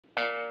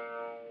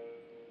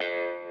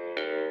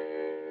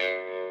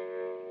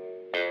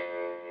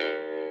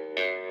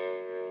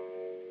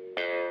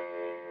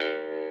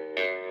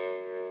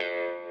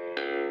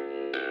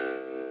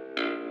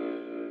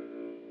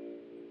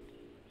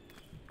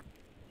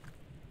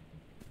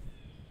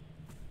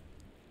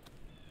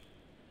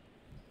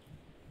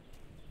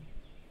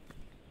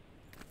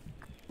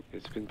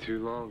It's been too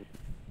long.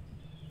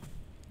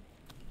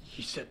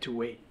 He said to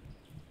wait.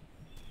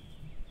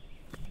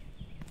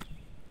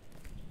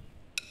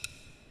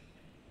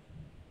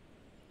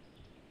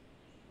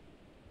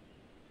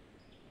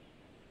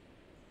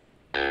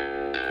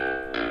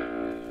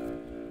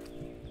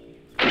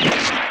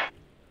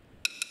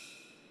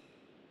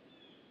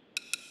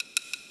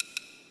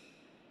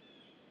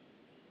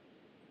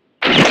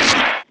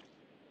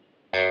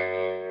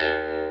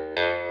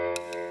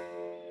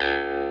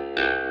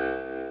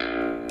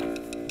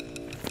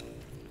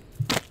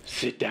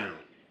 Sit down.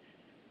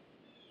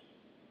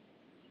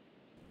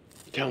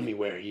 Tell me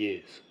where he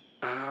is.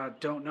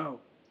 Don't know.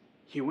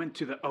 He went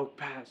to the Oak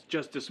Pass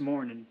just this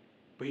morning,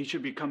 but he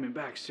should be coming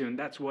back soon.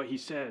 That's what he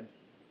said.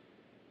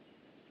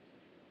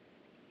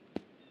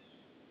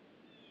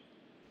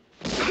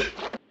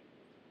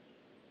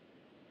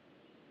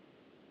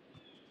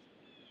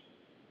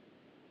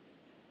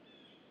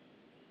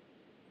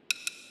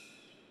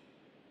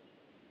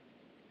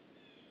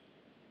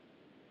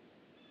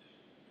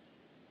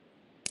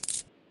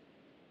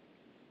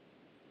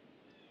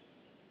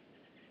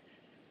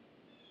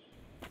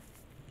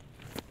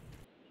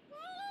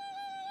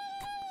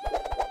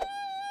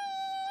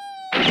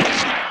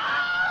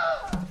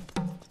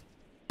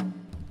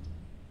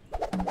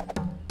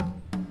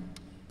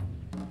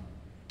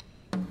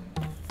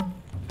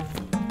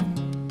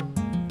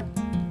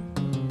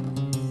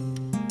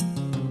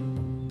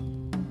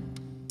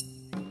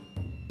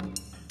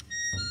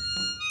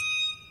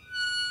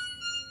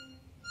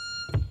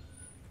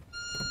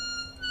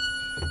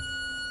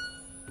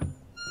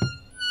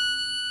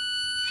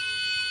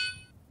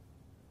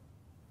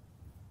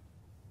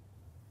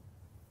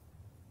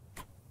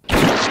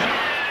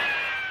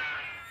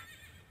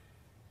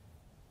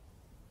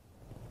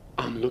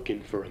 I'm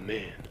looking for a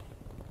man.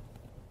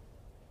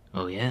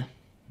 Oh, yeah?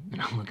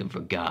 And I'm looking for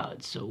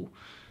God, so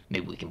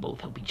maybe we can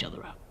both help each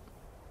other out.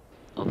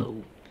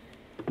 Although,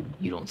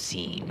 you don't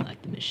seem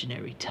like the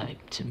missionary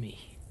type to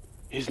me.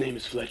 His name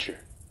is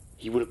Fletcher.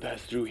 He would have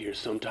passed through here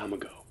some time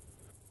ago.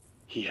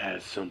 He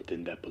has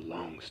something that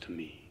belongs to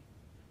me.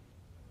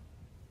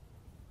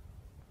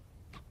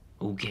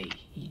 Okay,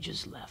 he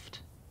just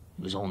left.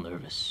 He was all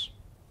nervous.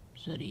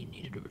 Said he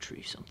needed to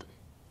retrieve something.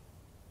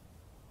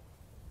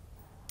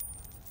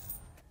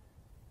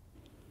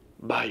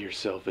 Buy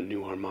yourself a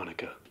new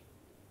harmonica.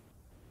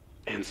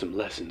 And some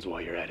lessons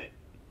while you're at it.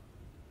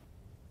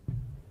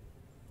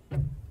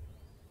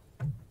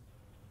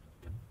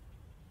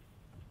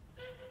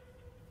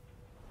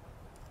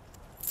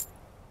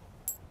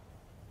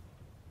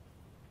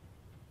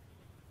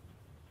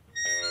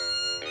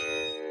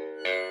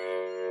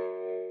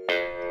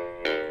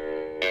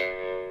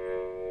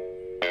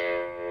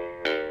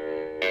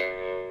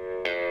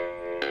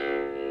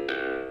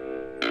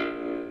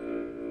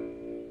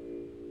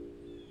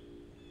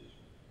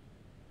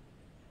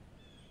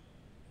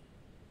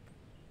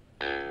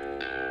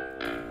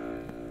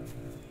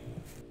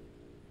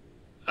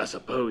 I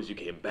suppose you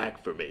came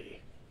back for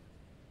me.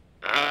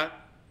 Huh?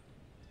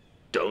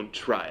 Don't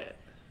try it.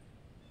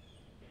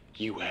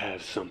 You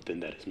have something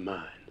that is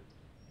mine.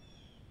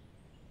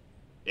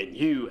 And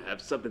you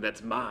have something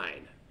that's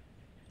mine.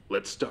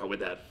 Let's start with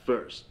that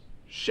first,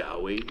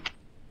 shall we?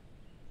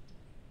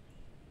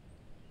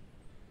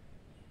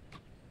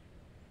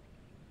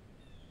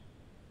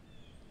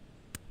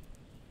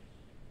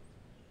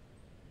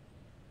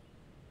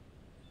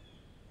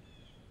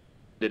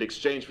 In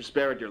exchange for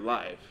sparing your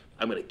life,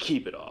 I'm gonna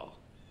keep it all.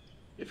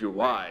 If you're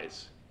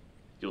wise,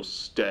 you'll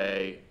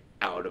stay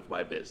out of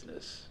my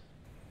business.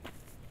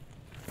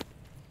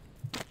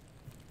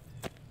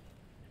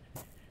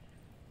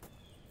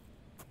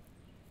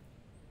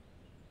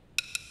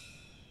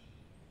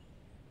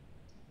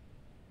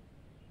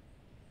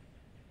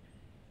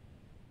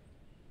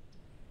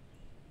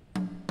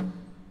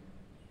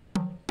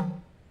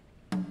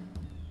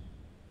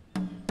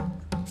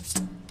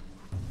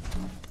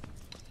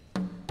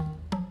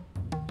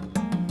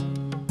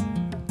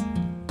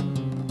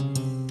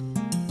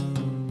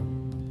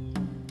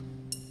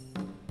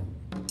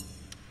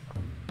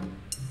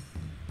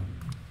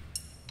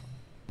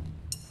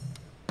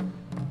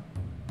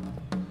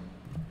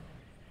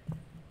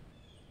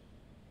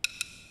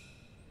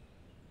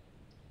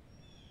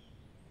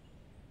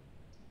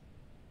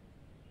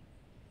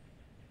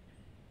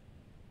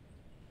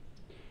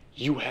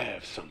 You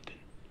have something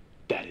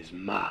that is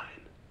mine.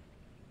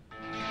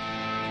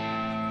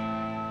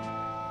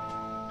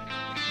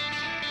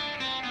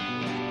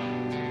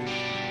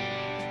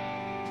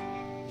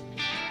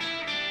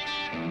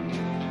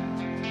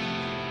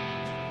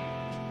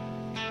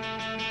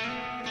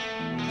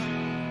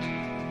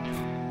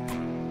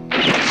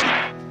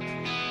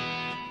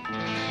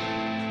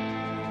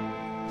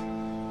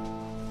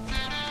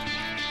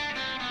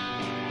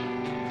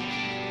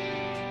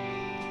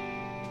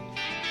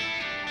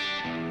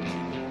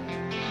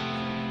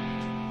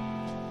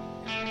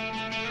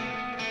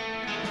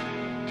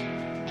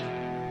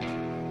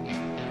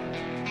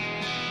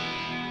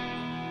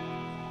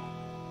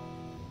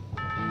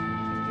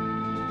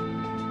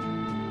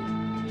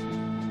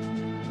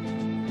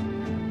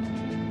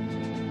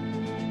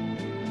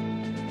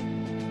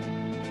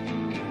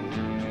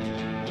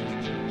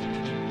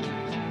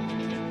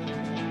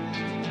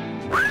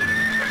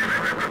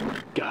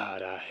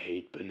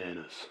 hate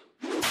bananas.